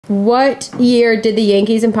What year did the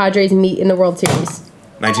Yankees and Padres meet in the World Series?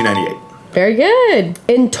 1998. Very good.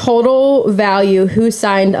 In total value, who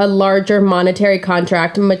signed a larger monetary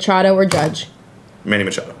contract, Machado or Judge? Manny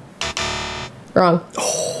Machado. Wrong.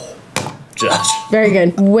 Oh, Judge. Very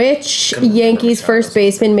good. Which Yankees first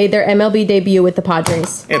baseman made their MLB debut with the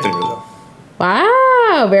Padres? Anthony Rizzo.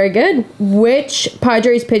 Wow, very good. Which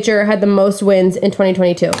Padres pitcher had the most wins in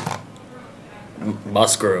 2022?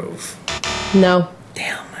 Musgrove. No.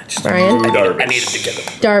 Damn. Brian? I needed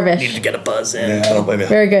to get a buzz in. Yeah, I don't blame you.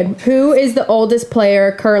 Very good. Who is the oldest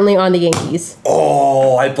player currently on the Yankees?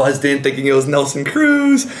 Oh, I buzzed in thinking it was Nelson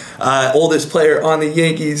Cruz. Oldest player on the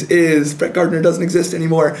Yankees is Brett Gardner. Doesn't exist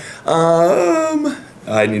anymore.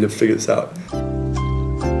 I need to figure this out.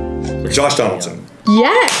 Josh Donaldson.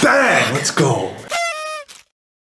 Yes. Bang! Let's go.